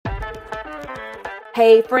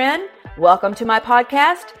Hey friend, welcome to my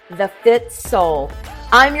podcast, The Fit Soul.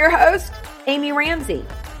 I'm your host, Amy Ramsey.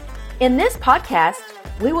 In this podcast,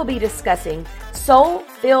 we will be discussing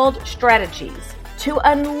soul-filled strategies to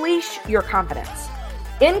unleash your confidence,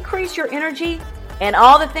 increase your energy, and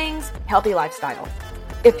all the things healthy lifestyle.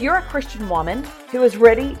 If you're a Christian woman who is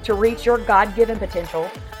ready to reach your God-given potential,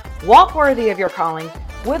 walk worthy of your calling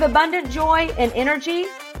with abundant joy and energy,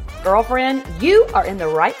 girlfriend, you are in the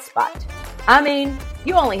right spot. I mean,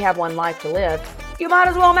 you only have one life to live. You might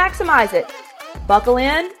as well maximize it. Buckle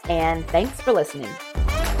in, and thanks for listening.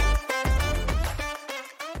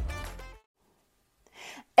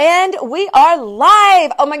 And we are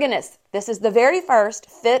live. Oh my goodness. This is the very first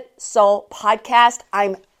Fit Soul podcast.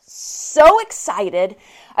 I'm so excited.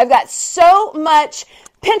 I've got so much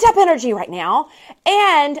pent-up energy right now,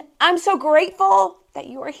 and I'm so grateful that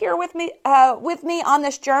you are here with me on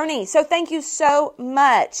this journey. So thank you so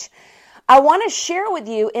much. I want to share with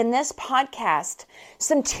you in this podcast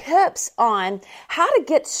some tips on how to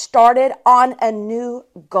get started on a new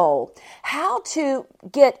goal, how to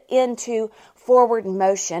get into forward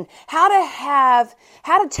motion, how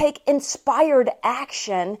to take inspired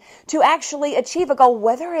action to actually achieve a goal,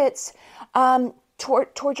 whether it's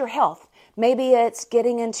toward your health. Maybe it's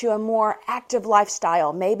getting into a more active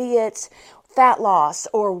lifestyle. Maybe it's fat loss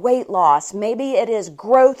or weight loss. Maybe it is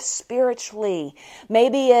growth spiritually.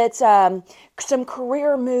 Maybe it's some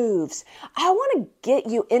career moves. I want to get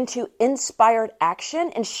you into inspired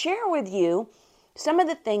action and share with you some of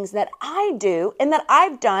the things that I do and that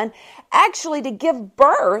I've done actually to give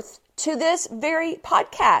birth to this very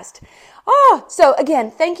podcast. So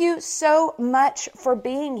again, thank you so much for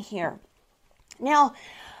being here. Now,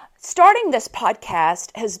 starting this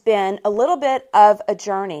podcast has been a little bit of a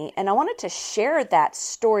journey, and I wanted to share that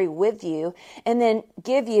story with you and then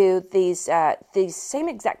give you these same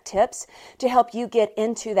exact tips to help you get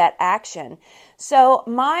into that action. So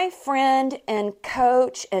my friend and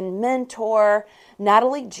coach and mentor,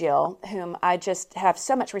 Natalie Jill, whom I just have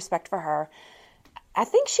so much respect for her, I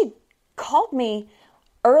think she called me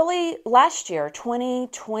early last year,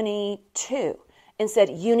 2022. and said,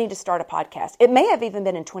 you need to start a podcast. It may have even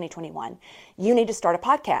been in 2021. You need to start a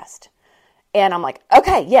podcast. And I'm like,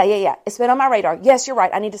 okay, yeah. It's been on my radar. Yes, you're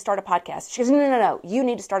right. I need to start a podcast. She goes, no. You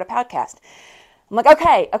need to start a podcast. I'm like,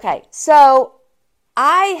 okay. So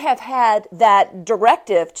I have had that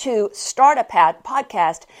directive to start a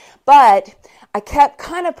podcast, but I kept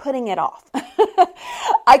kind of putting it off.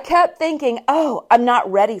 I kept thinking, I'm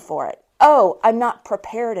not ready for it. I'm not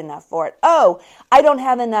prepared enough for it. I don't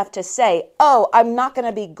have enough to say. I'm not going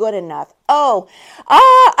to be good enough.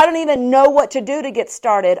 I don't even know what to do to get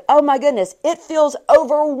started. Oh my goodness, it feels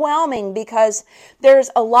overwhelming because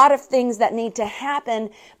there's a lot of things that need to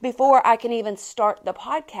happen before I can even start the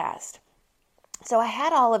podcast. So I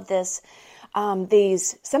had all of this,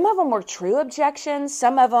 some of them were true objections.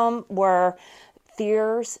 Some of them were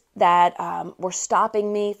fears that were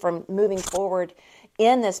stopping me from moving forward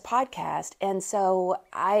in this podcast. And so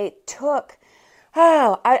I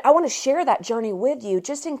want to share that journey with you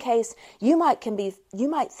just in case you might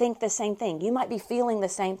think the same thing. You might be feeling the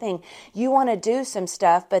same thing. You want to do some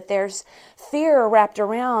stuff, but there's fear wrapped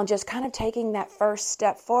around just kind of taking that first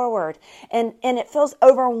step forward. And it feels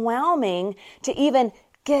overwhelming to even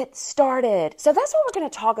get started. So that's what we're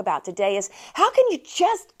going to talk about today is how can you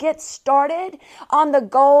just get started on the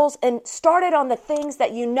goals and started on the things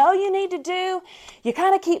that you know you need to do. You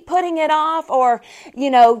kind of keep putting it off or,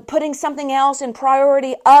 putting something else in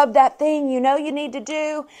priority of that thing you know you need to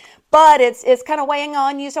do, but it's kind of weighing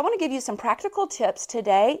on you. So I want to give you some practical tips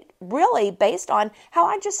today, really based on how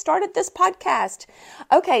I just started this podcast.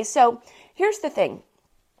 Okay, so here's the thing.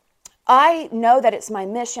 I know that it's my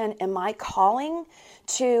mission and my calling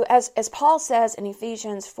to, as Paul says in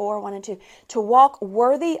Ephesians 4:1-2, to walk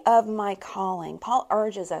worthy of my calling. Paul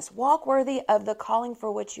urges us, walk worthy of the calling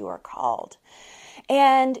for which you are called.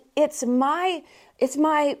 And it's my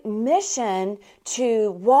mission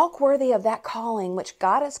to walk worthy of that calling which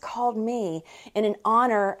God has called me in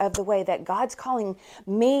honor of the way that God's calling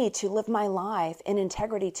me to live my life in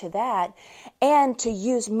integrity to that, and to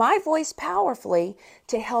use my voice powerfully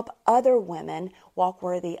to help other women walk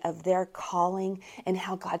worthy of their calling and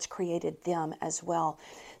how God's created them as well.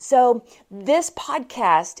 So this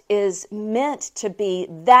podcast is meant to be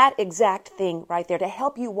that exact thing right there, to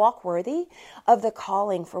help you walk worthy of the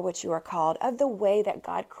calling for which you are called, of the way that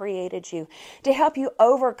God created you, to help you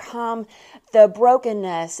overcome the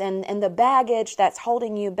brokenness and the baggage that's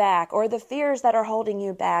holding you back, or the fears that are holding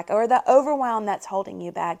you back, or the overwhelm that's holding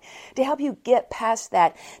you back, to help you get past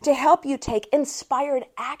that, to help you take inspired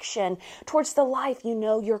action towards the life life you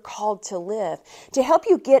know you're called to live, to help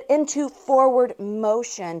you get into forward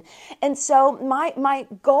motion. And so my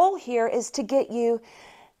goal here is to get you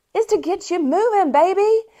moving,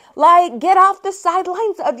 baby. Like, get off the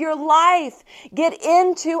sidelines of your life. Get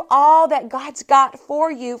into all that God's got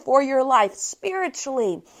for you, for your life,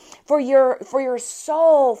 spiritually, for your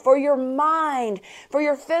soul, for your mind, for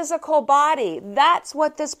your physical body. That's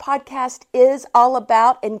what this podcast is all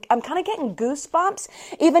about. And I'm kind of getting goosebumps,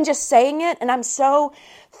 even just saying it. And I'm so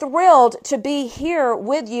thrilled to be here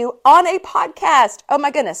with you on a podcast. Oh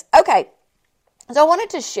my goodness. Okay. So I wanted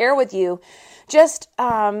to share with you just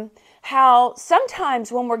how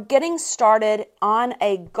sometimes when we're getting started on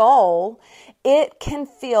a goal, it can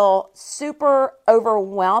feel super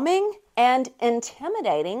overwhelming and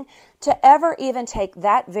intimidating to ever even take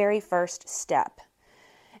that very first step.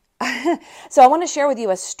 So I want to share with you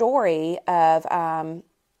a story of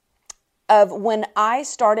when I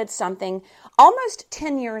started something almost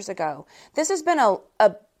 10 years ago. This has been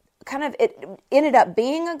a kind of, it ended up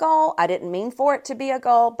being a goal. I didn't mean for it to be a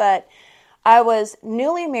goal, but I was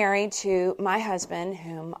newly married to my husband,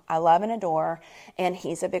 whom I love and adore, and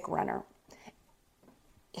he's a big runner.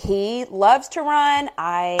 He loves to run.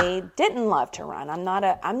 I didn't love to run. I'm not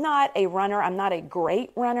a runner. I'm not a great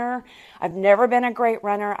runner. I've never been a great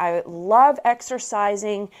runner. I love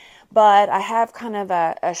exercising, but I have kind of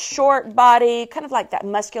a short body, kind of like that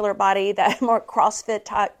muscular body, that more CrossFit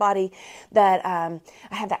type body, that I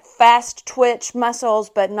have that fast twitch muscles,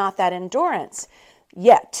 but not that endurance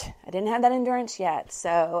yet. I didn't have that endurance yet.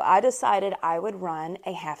 So I decided I would run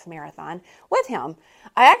a half marathon with him.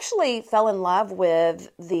 I actually fell in love with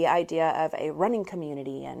the idea of a running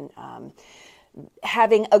community and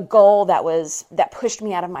having a goal that pushed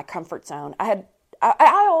me out of my comfort zone. I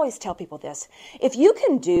always tell people this: if you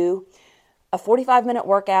can do a 45-minute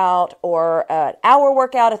workout or an hour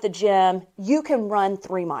workout at the gym, you can run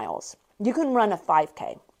 3 miles. You can run a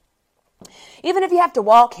 5K. Even if you have to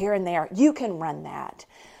walk here and there, you can run that.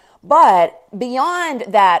 But beyond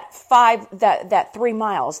that 3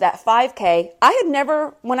 miles, that 5K,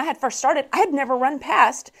 when I had first started, I had never run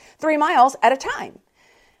past 3 miles at a time.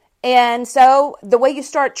 And so the way you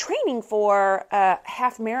start training for a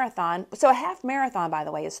half marathon, so a half marathon, by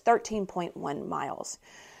the way, is 13.1 miles.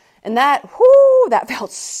 And that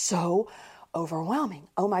felt so overwhelming.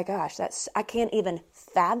 Oh my gosh, I can't even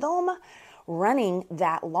fathom running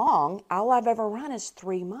that long. All I've ever run is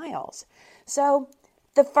 3 miles. So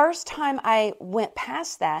the first time I went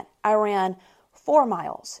past that, I ran 4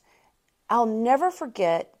 miles. I'll never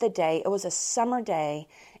forget the day. It was a summer day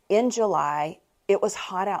in July. It was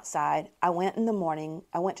hot outside. I went in the morning.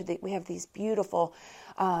 We have these beautiful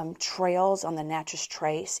trails on the Natchez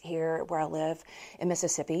Trace here where I live in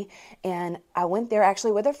Mississippi. And I went there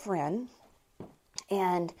actually with a friend,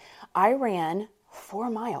 and I ran 4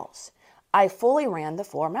 miles. I fully ran the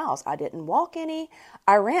 4 miles. I didn't walk any.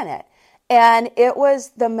 I ran it. And it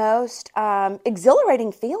was the most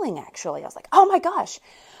exhilarating feeling, actually. I was like, oh my gosh.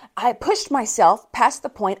 I pushed myself past the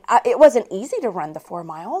point. It wasn't easy to run the 4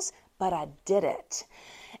 miles, but I did it.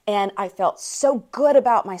 And I felt so good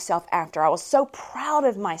about myself after. I was so proud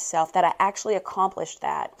of myself that I actually accomplished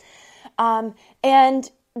that. And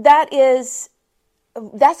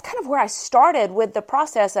that's kind of where I started with the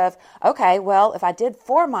process of, okay, well, if I did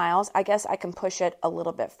 4 miles, I guess I can push it a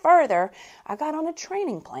little bit further. I got on a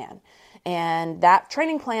training plan. And that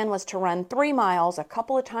training plan was to run 3 miles a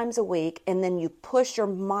couple of times a week, and then you push your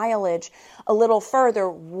mileage a little further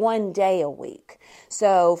 1 day a week.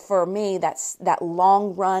 So for me, that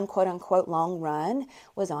long run, quote unquote long run,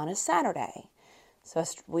 was on a Saturday. So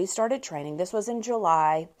we started training. This was in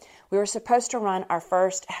July. We were supposed to run our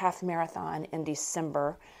first half marathon in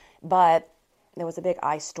December, but there was a big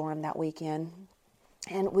ice storm that weekend,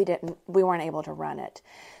 and we weren't able to run it.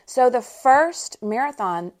 So the first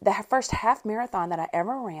half marathon that I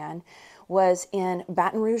ever ran was in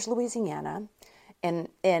Baton Rouge, Louisiana. And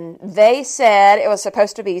they said it was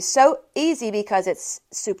supposed to be so easy because it's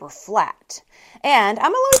super flat. And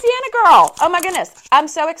I'm a Louisiana girl. Oh my goodness. I'm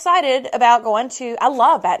so excited about I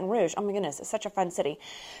love Baton Rouge. Oh my goodness. It's such a fun city.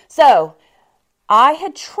 So I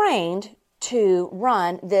had trained to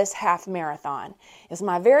run this half marathon. It was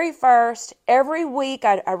my very first. Every week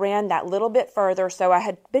I ran that little bit further. So I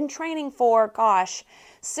had been training for,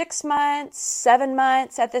 6 months, 7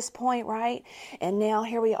 months at this point, right? And now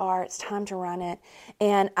here we are. It's time to run it.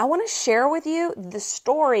 And I want to share with you the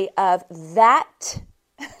story of that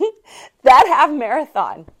half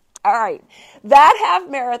marathon. All right. That half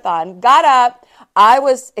marathon, got up. I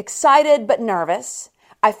was excited but nervous.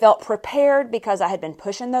 I felt prepared because I had been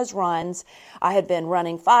pushing those runs. I had been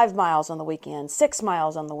running 5 miles on the weekend, 6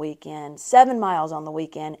 miles on the weekend, 7 miles on the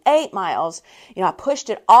weekend, 8 miles. I pushed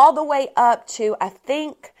it all the way up to, I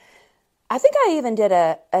think I even did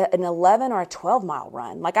an 11 or a 12 mile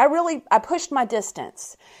run. Like I pushed my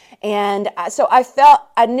distance. And so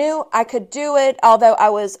I knew I could do it, although I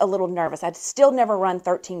was a little nervous. I'd still never run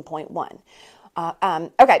 13.1.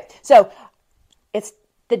 Okay, so it's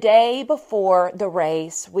the day before the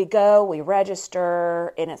race. We go, we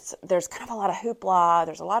register, and there's kind of a lot of hoopla.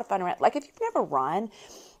 There's a lot of fun around. Like if you've never run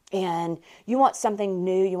and you want something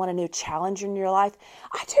new, you want a new challenge in your life,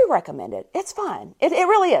 I do recommend it. It's fun. It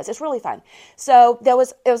really is. It's really fun. So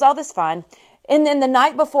it was all this fun. And then the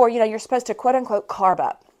night before, you're supposed to quote unquote carb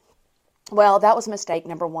up. Well, that was mistake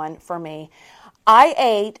number one for me. I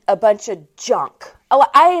ate a bunch of junk. Oh,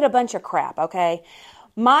 I ate a bunch of crap, okay?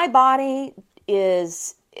 My body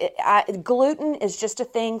gluten is just a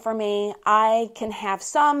thing for me. I can have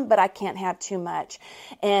some, but I can't have too much.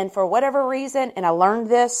 And for whatever reason, and I've learned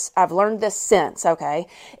this since, okay,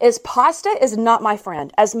 is pasta is not my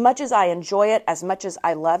friend. As much as I enjoy it, as much as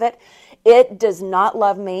I love it, it does not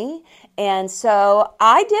love me. And so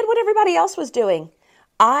I did what everybody else was doing.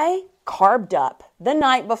 I carbed up the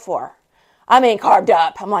night before. Carbed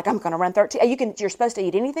up. I'm like, I'm going to run 13. You're supposed to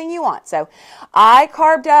eat anything you want. So I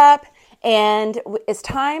carbed up, and it's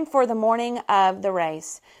time for the morning of the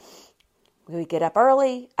race. We get up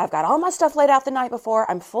early. I've got all my stuff laid out the night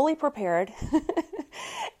before. I'm fully prepared.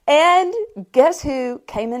 And guess who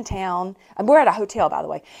came in town? We're at a hotel, by the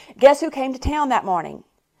way. Guess who came to town that morning?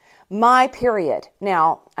 My period.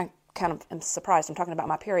 Now, I kind of am surprised I'm talking about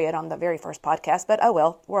my period on the very first podcast, but oh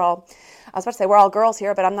well, I was about to say we're all girls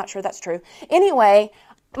here, but I'm not sure that's true. Anyway,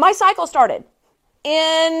 my cycle started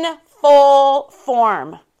in full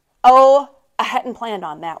form. Oh, I hadn't planned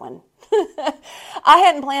on that one. I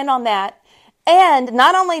hadn't planned on that. And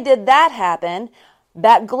not only did that happen,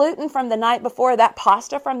 that gluten from the night before, that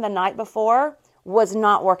pasta from the night before was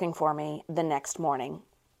not working for me the next morning.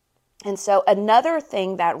 And so another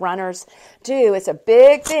thing that runners do, it's a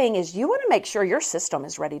big thing, is you want to make sure your system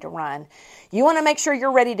is ready to run. You want to make sure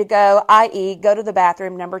you're ready to go, i.e. go to the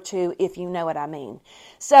bathroom, number 2, if you know what I mean.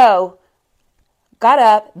 So got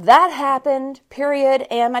up, that happened, period,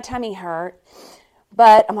 and my tummy hurt.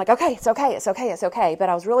 But I'm like, okay, it's okay. But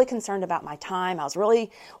I was really concerned about my time. I was really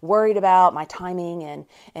worried about my timing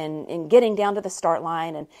and getting down to the start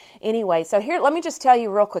line. And anyway, so here, let me just tell you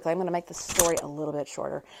real quickly. I'm going to make the story a little bit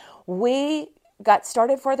shorter. We got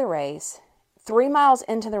started for the race. 3 miles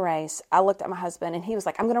into the race, I looked at my husband and he was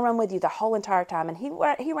like, I'm going to run with you the whole entire time. And he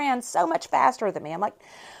ran so much faster than me. I'm like,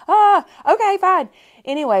 okay, fine.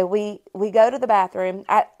 Anyway, we go to the bathroom.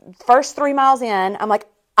 First 3 miles in, I'm like,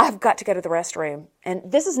 I've got to go to the restroom. And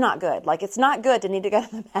this is not good. Like, it's not good to need to go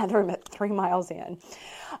to the bathroom at 3 miles in.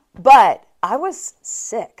 But I was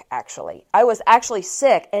sick, actually. I was actually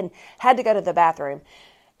sick and had to go to the bathroom.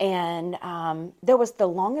 And there was the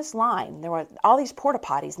longest line. There were all these porta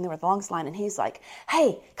potties, and there was the longest line. And he's like,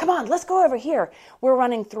 hey, come on, let's go over here. We're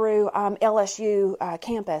running through LSU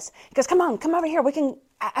campus. He goes, come over here.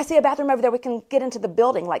 I see a bathroom over there. We can get into the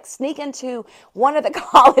building, like sneak into one of the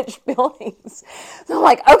college buildings. So I'm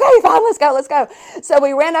like, okay, fine, let's go. So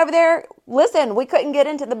we ran over there. Listen, we couldn't get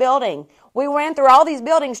into the building. We ran through all these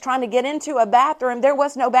buildings trying to get into a bathroom. There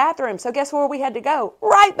was no bathroom. So guess where we had to go?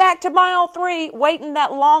 Right back to mile 3, wait in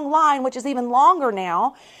that long line, which is even longer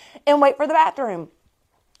now, and wait for the bathroom.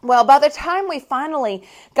 Well, by the time we finally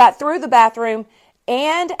got through the bathroom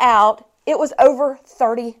and out, it was over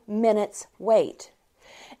 30 minutes wait.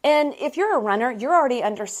 And if you're a runner, you're already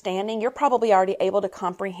understanding, you're probably already able to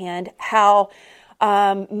comprehend how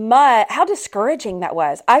discouraging that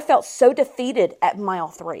was. I felt so defeated at mile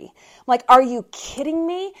 3. I'm like, are you kidding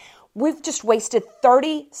me? We've just wasted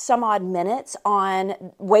 30 some odd minutes on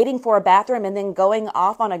waiting for a bathroom and then going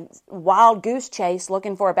off on a wild goose chase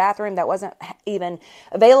looking for a bathroom that wasn't even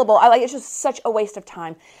available. It's just such a waste of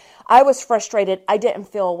time. I was frustrated. I didn't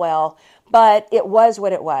feel well, but it was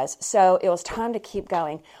what it was. So it was time to keep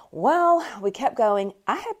going. Well, we kept going.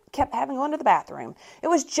 I kept having to go into the bathroom. It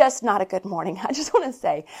was just not a good morning. I just want to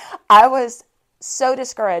say I was so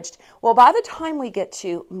discouraged. Well, by the time we get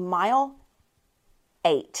to mile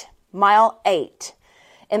 8,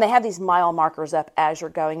 and they have these mile markers up as you're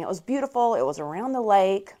going. It was beautiful. It was around the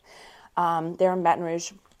lake there in Baton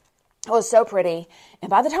Rouge. It was so pretty. And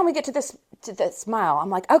by the time we get to this mile, I'm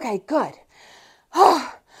like, okay, good.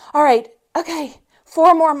 Oh, all right. Okay.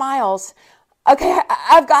 4 more miles. Okay.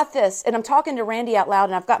 I've got this. And I'm talking to Randy out loud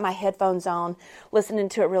and I've got my headphones on, listening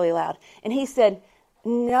to it really loud. And he said,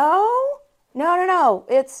 no.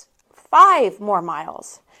 It's 5 more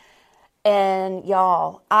miles. And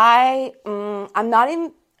y'all, I am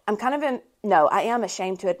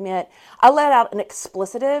ashamed to admit, I let out an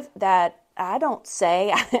explicitive that I don't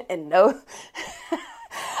say, and no,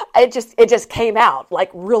 it just came out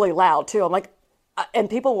like really loud too. I'm like, and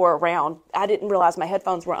people were around. I didn't realize my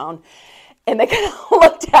headphones were on. And they kind of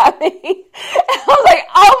looked at me, and I was like,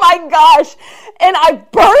 oh my gosh. And I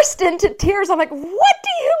burst into tears. I'm like, what do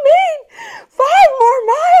you mean? 5 more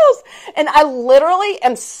miles? And I literally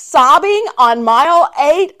am sobbing on mile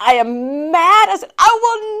 8. I am mad. I said, I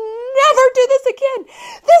will never do this again.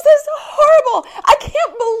 This is horrible. I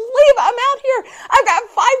can't believe I'm out here. I've got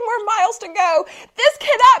 5 more miles to go. This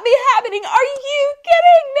cannot be happening. Are you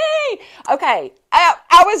kidding me? Okay.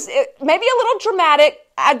 I was maybe a little dramatic.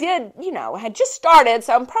 I had just started,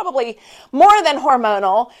 so I'm probably more than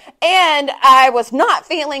hormonal, and I was not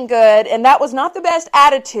feeling good, and that was not the best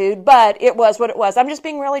attitude, but it was what it was. I'm just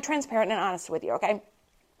being really transparent and honest with you, okay?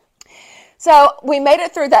 So we made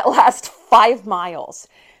it through that last 5 miles.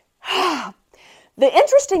 The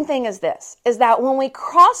interesting thing is that when we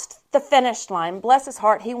crossed the finish line, bless his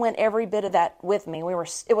heart, he went every bit of that with me.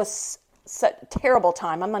 It was such a terrible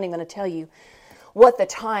time. I'm not even going to tell you what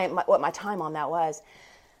my time on that was.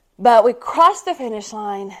 But we crossed the finish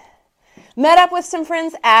line, met up with some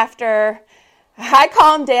friends after. I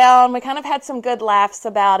calmed down. We kind of had some good laughs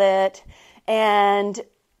about it. And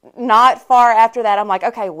not far after that, I'm like,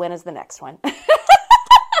 okay, when is the next one?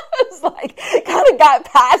 It's like, kind of got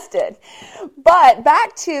past it. But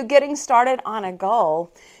back to getting started on a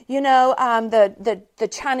goal, the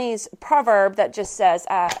Chinese proverb that just says,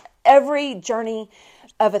 the journey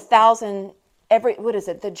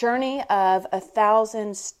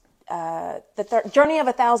of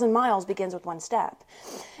a thousand miles begins with one step.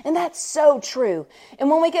 And that's so true. And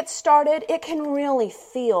when we get started, it can really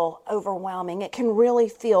feel overwhelming. It can really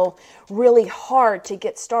feel really hard to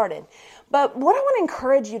get started. But what I want to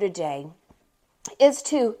encourage you today is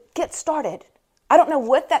to get started. I don't know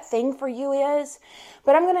what that thing for you is,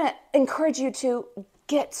 but I'm going to encourage you to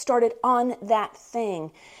get started on that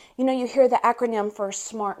thing. You hear the acronym for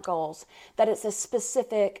SMART goals, that it's a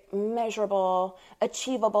specific, measurable,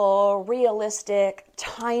 achievable, realistic,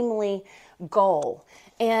 timely goal.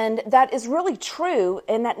 And that is really true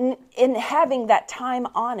in having that time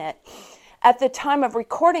on it. At the time of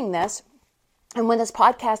recording this, and when this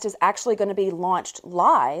podcast is actually going to be launched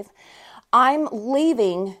live, I'm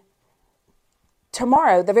leaving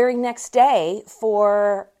tomorrow, the very next day,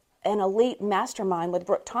 for an elite mastermind with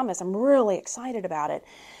Brooke Thomas. I'm really excited about it.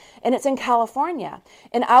 And it's in California.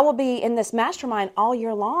 And I will be in this mastermind all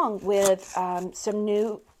year long with some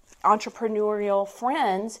new entrepreneurial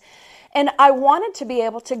friends. And I wanted to be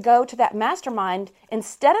able to go to that mastermind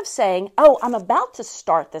instead of saying, oh, I'm about to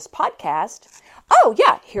start this podcast. Oh,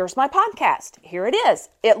 yeah, here's my podcast. Here it is.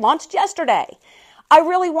 It launched yesterday. I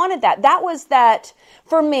really wanted that.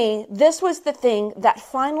 For me, this was the thing that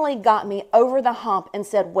finally got me over the hump and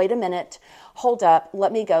said, wait a minute, hold up,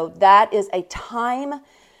 let me go. That is a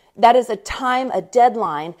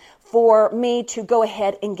deadline for me to go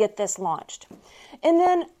ahead and get this launched. And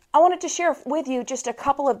then I wanted to share with you just a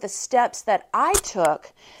couple of the steps that I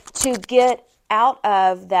took to get out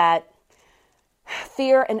of that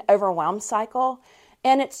fear and overwhelm cycle.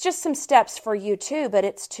 And it's just some steps for you too, but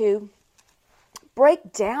it's to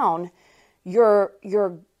break down your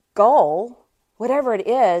goal, whatever it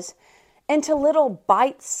is, into little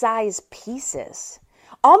bite-sized pieces.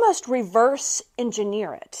 Almost reverse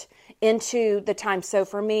engineer it into the time. So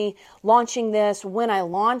for me, launching this, when I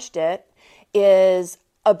launched it, is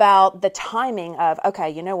about the timing of, okay,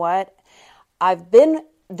 you know what?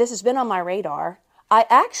 This has been on my radar. I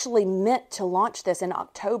actually meant to launch this in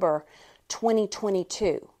October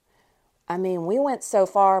 2022. I mean, we went so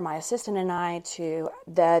far, my assistant and I, to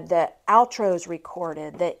the outros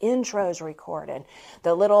recorded, the intros recorded,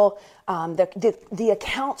 the little, the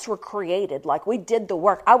accounts were created. Like, we did the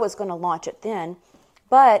work. I was going to launch it then.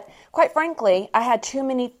 But quite frankly, I had too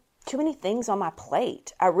many things on my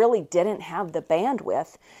plate. I really didn't have the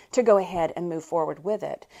bandwidth to go ahead and move forward with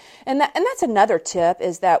it. And that's another tip,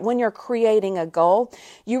 is that when you're creating a goal,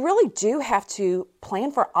 you really do have to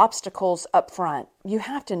plan for obstacles up front. You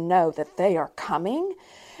have to know that they are coming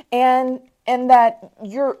and that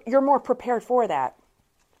you're more prepared for that.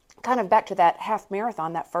 Kind of back to that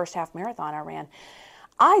first half marathon I ran.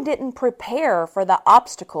 I didn't prepare for the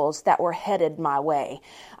obstacles that were headed my way.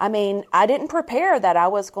 I mean, I didn't prepare that I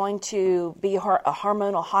was going to be a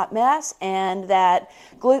hormonal hot mess and that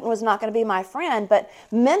gluten was not going to be my friend, but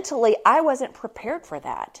mentally I wasn't prepared for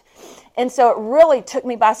that. And so it really took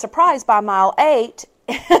me by surprise by mile 8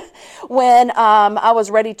 when I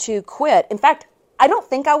was ready to quit. In fact, I don't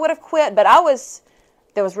think I would have quit, but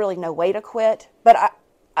there was really no way to quit. But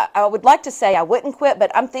I would like to say I wouldn't quit,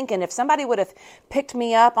 but I'm thinking if somebody would have picked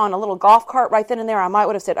me up on a little golf cart right then and there, I might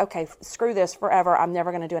would have said, okay, screw this forever. I'm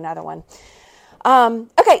never going to do another one.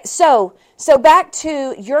 Okay, so back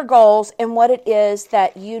to your goals and what it is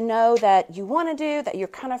that you know that you want to do, that you're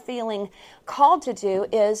kind of feeling called to do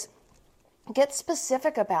is get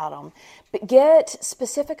specific about them. But get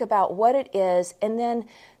specific about what it is and then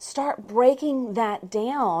start breaking that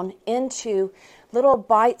down into little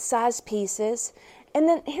bite-sized pieces. And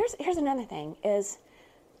then here's another thing is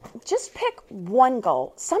just pick one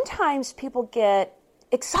goal. Sometimes people get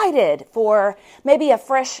excited for maybe a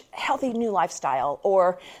fresh, healthy new lifestyle,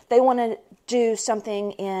 or they want to do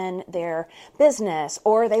something in their business,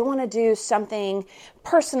 or they want to do something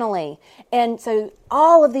personally. And so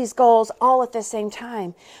all of these goals all at the same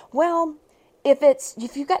time. Well,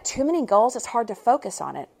 if you've got too many goals, it's hard to focus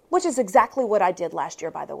on it, which is exactly what I did last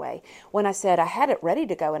year, by the way, when I said I had it ready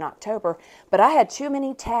to go in October, but I had too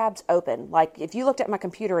many tabs open. Like if you looked at my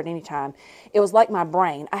computer at any time, it was like my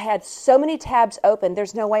brain. I had so many tabs open,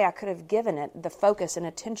 there's no way I could have given it the focus and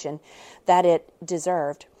attention that it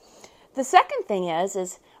deserved. The second thing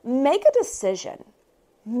is make a decision.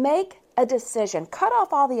 Make a decision. Cut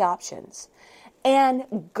off all the options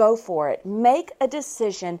and go for it. Make a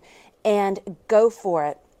decision and go for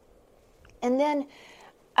it. And then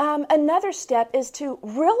another step is to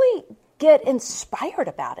really get inspired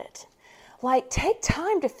about it. Like take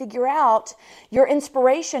time to figure out your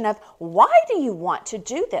inspiration of why do you want to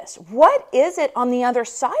do this? What is it on the other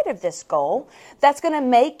side of this goal that's going to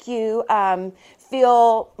make you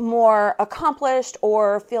feel more accomplished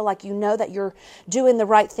or feel like you know that you're doing the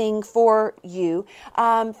right thing for you?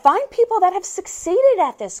 Find people that have succeeded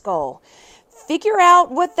at this goal. Figure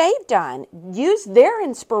out what they've done. Use their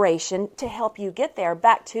inspiration to help you get there.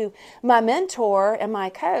 Back to my mentor and my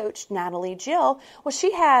coach, Natalie Jill. Well,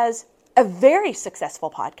 she has a very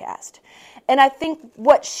successful podcast. And I think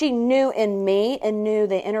what she knew in me and knew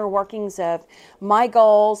the inner workings of my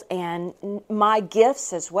goals and my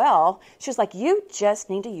gifts as well, she was like, you just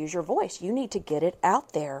need to use your voice. You need to get it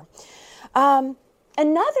out there.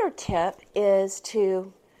 Another tip is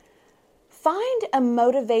to find a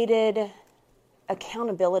motivated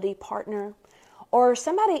accountability partner or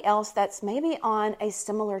somebody else that's maybe on a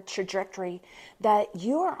similar trajectory that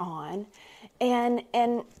you are on and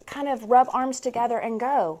kind of rub arms together and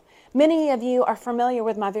go. Many of you are familiar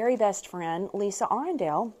with my very best friend, Lisa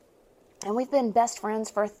Arundel, and we've been best friends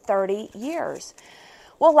for 30 years.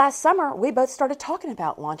 Well, last summer, we both started talking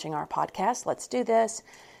about launching our podcast. Let's do this.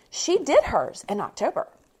 She did hers in October.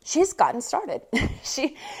 She's gotten started.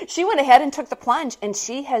 She went ahead and took the plunge, and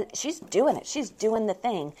she's doing it. She's doing the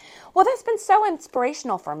thing. Well, that's been so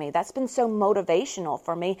inspirational for me. That's been so motivational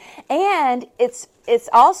for me, and it's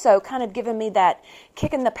also kind of given me that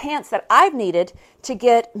kick in the pants that I've needed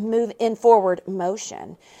to move in forward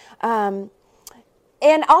motion.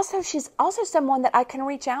 And also, she's also someone that I can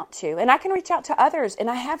reach out to, and I can reach out to others, and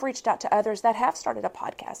I have reached out to others that have started a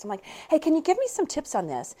podcast. I'm like, hey, can you give me some tips on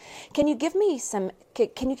this? Can you give me some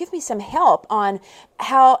help on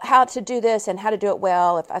how to do this and how to do it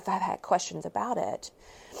well if I've had questions about it?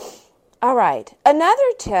 All right.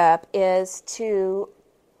 Another tip is to,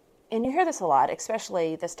 and you hear this a lot,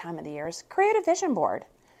 especially this time of the year, is create a vision board.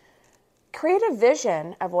 Create a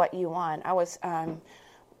vision of what you want. I was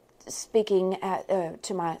speaking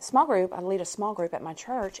to my small group. I lead a small group at my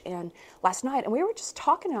church and last night, and we were just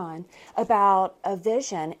talking about a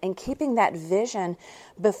vision and keeping that vision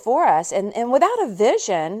before us. And without a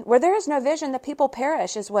vision, where there is no vision, the people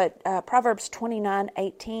perish, is what Proverbs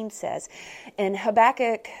 29:18 says. And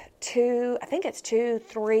Habakkuk 2, I think it's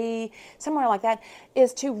 2:3, somewhere like that,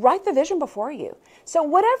 is to write the vision before you. So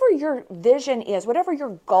whatever your vision is, whatever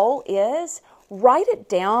your goal is, write it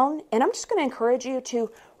down. And I'm just going to encourage you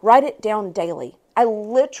to write it down daily. I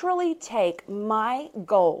literally take my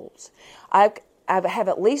goals. I have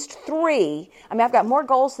at least 3. I mean, I've got more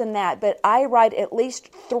goals than that, but I write at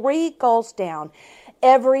least 3 goals down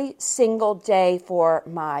every single day for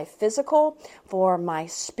my physical, for my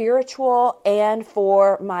spiritual, and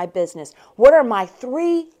for my business. What are my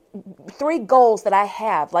three goals that I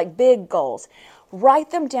have, like big goals? Write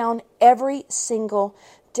them down every single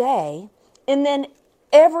day. And then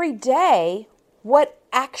every day, what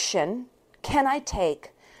action can I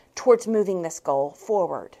take towards moving this goal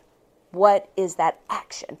forward? What is that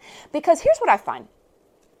action? Because here's what I find.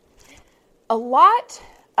 A lot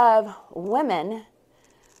of women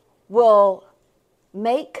will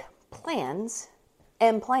make plans,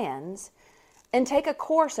 and take a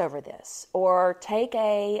course over this, or take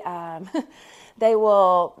they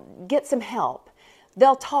will get some help.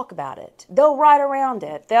 They'll talk about it. They'll write around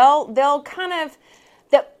it. They'll kind of,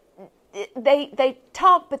 they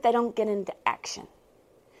talk, but they don't get into action.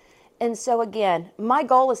 And so again, my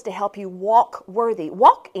goal is to help you walk worthy.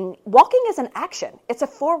 Walking is an action. It's a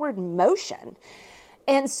forward motion.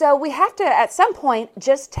 And so we have to, at some point,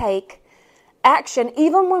 just take action,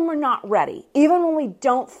 even when we're not ready, even when we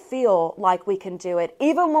don't feel like we can do it,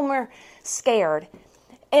 even when we're scared.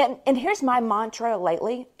 And here's my mantra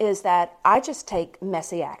lately, is that I just take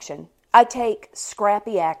messy action. I take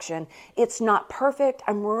scrappy action. It's not perfect.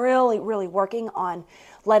 I'm really, really working on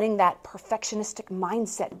letting that perfectionistic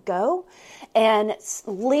mindset go and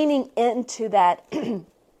leaning into that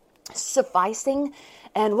sufficing.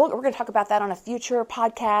 And we're going to talk about that on a future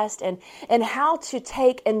podcast, and how to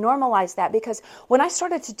take and normalize that. Because when I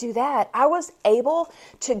started to do that, I was able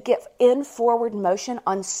to get in forward motion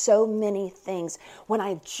on so many things when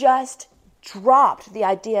I just dropped the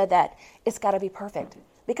idea that it's got to be perfect.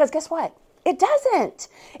 Because guess what? It doesn't.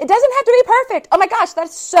 It doesn't have to be perfect. Oh my gosh,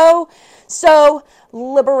 that's so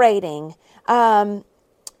liberating.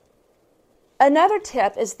 Another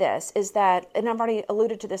tip is that, and I've already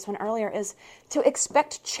alluded to this one earlier, is to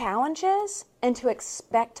expect challenges and to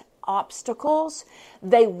expect obstacles.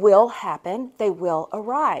 They will happen. They will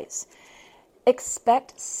arise.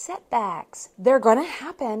 Expect setbacks. They're going to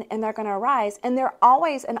happen and they're going to arise. And they're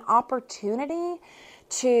always an opportunity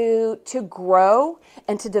to grow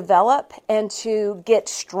and to develop and to get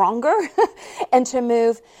stronger and to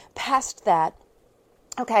move past that.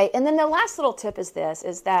 Okay, and then the last little tip is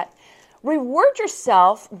that reward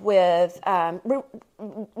yourself with,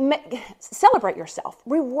 celebrate yourself,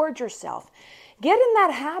 reward yourself. Get in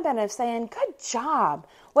that habit of saying, good job,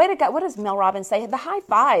 way to go. What does Mel Robbins say? The high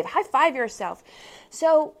five yourself.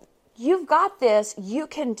 So you've got this, you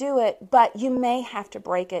can do it, but you may have to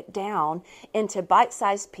break it down into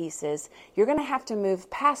bite-sized pieces. You're going to have to move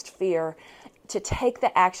past fear to take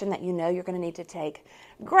the action that you know you're going to need to take.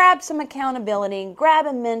 Grab some accountability, grab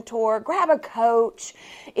a mentor, grab a coach.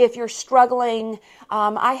 If you're struggling,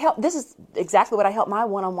 this is exactly what I help my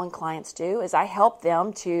one-on-one clients do, is I help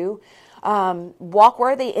them to walk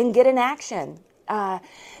worthy and get in action.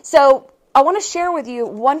 So I want to share with you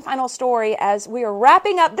one final story as we are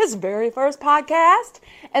wrapping up this very first podcast.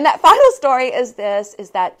 And that final story is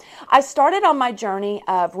that I started on my journey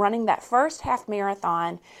of running that first half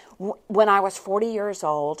marathon when I was 40 years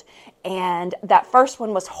old. And that first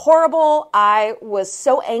one was horrible. I was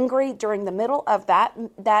so angry during the middle of that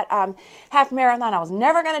half marathon. I was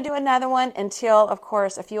never going to do another one until, of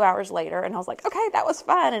course, a few hours later. And I was like, okay, that was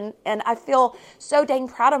fun. And I feel so dang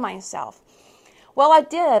proud of myself. Well, I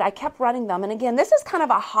did. I kept running them. And again, this is kind of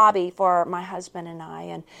a hobby for my husband and I.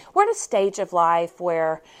 And we're at a stage of life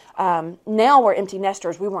where now we're empty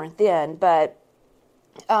nesters. We weren't then, but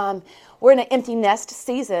we're in an empty nest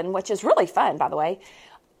season, which is really fun, by the way.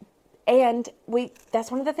 And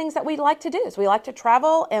that's one of the things that we like to do, is we like to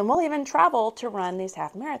travel, and we'll even travel to run these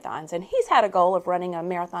half marathons. And he's had a goal of running a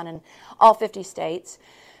marathon in all 50 states.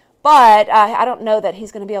 But I don't know that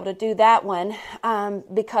he's going to be able to do that one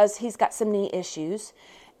because he's got some knee issues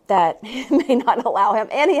that may not allow him.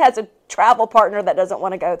 And he has a travel partner that doesn't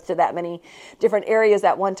want to go to that many different areas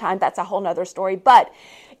at one time. That's a whole nother story. But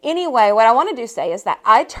anyway, what I want to say is that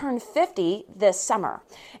I turned 50 this summer.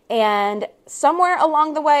 And somewhere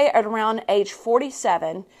along the way, at around age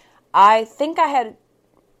 47, I think I had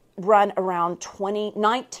run around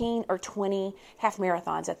 19 or 20 half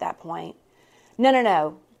marathons at that point.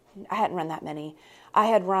 No. I hadn't run that many. I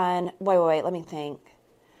had run, wait, let me think.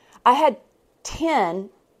 I had 10,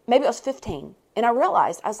 maybe it was 15. And I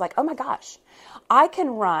realized, I was like, oh my gosh, I can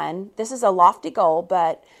run, this is a lofty goal,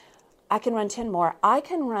 but I can run 10 more. I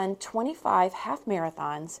can run 25 half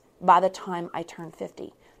marathons by the time I turn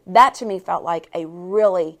 50. That to me felt like a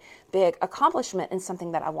really big accomplishment and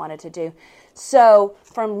something that I wanted to do. So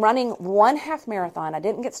from running one half marathon, I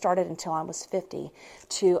didn't get started until I was 50,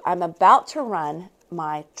 to I'm about to run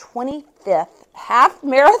my 25th half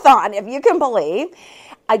marathon, if you can believe.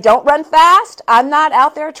 I don't run fast. I'm not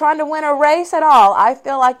out there trying to win a race at all. I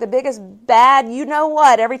feel like the biggest bad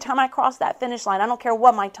you-know-what every time I cross that finish line. I don't care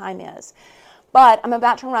what my time is. But I'm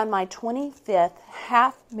about to run my 25th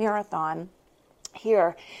half marathon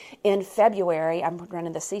here in February. I'm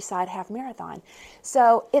running the Seaside Half Marathon.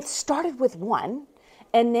 So it started with one,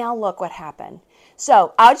 and now look what happened.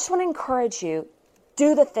 So I just want to encourage you,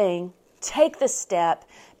 do the thing. Take the step.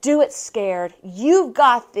 Do it scared. You've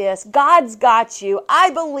got this. God's got you.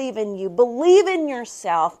 I believe in you. Believe in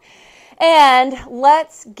yourself. And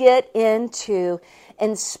let's get into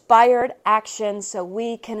inspired action so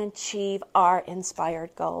we can achieve our inspired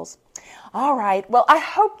goals. All right. Well, I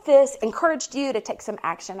hope this encouraged you to take some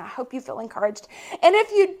action. I hope you feel encouraged. And if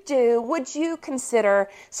you do, would you consider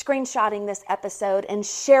screenshotting this episode and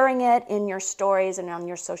sharing it in your stories and on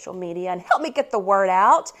your social media and help me get the word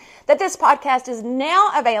out that this podcast is now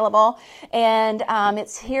available and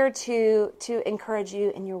it's here to encourage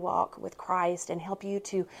you in your walk with Christ and help you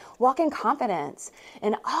to walk in confidence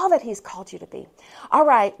in all that He's called you to be. All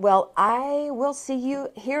right. Well, I will see you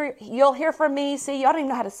here. You'll hear from me. See you. I don't even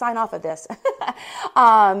know how to sign off of this.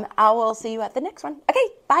 I will see you at the next one. Okay,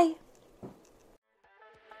 bye.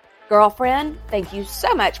 Girlfriend, thank you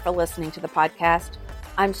so much for listening to the podcast.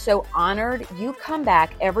 I'm so honored you come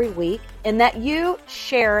back every week and that you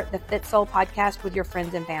share the Fit Soul podcast with your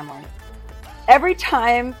friends and family. Every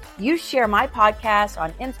time you share my podcast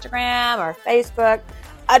on Instagram or Facebook,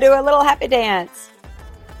 I do a little happy dance.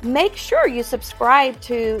 Make sure you subscribe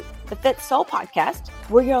to the Fit Soul podcast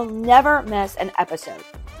where you'll never miss an episode.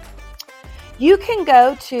 You can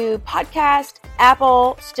go to Podcast,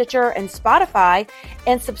 Apple, Stitcher, and Spotify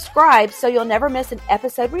and subscribe so you'll never miss an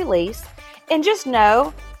episode release. And just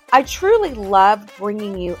know, I truly love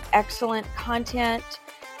bringing you excellent content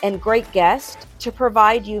and great guests to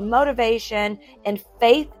provide you motivation and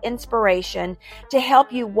faith inspiration to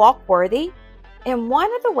help you walk worthy. And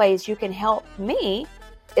one of the ways you can help me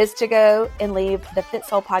is to go and leave the Fit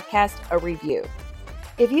Soul podcast a review.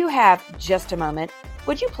 If you have just a moment,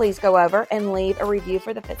 would you please go over and leave a review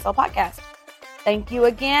for the Fit Soul podcast? Thank you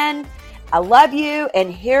again. I love you.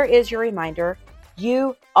 And here is your reminder.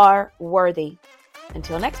 You are worthy.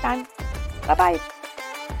 Until next time. Bye-bye.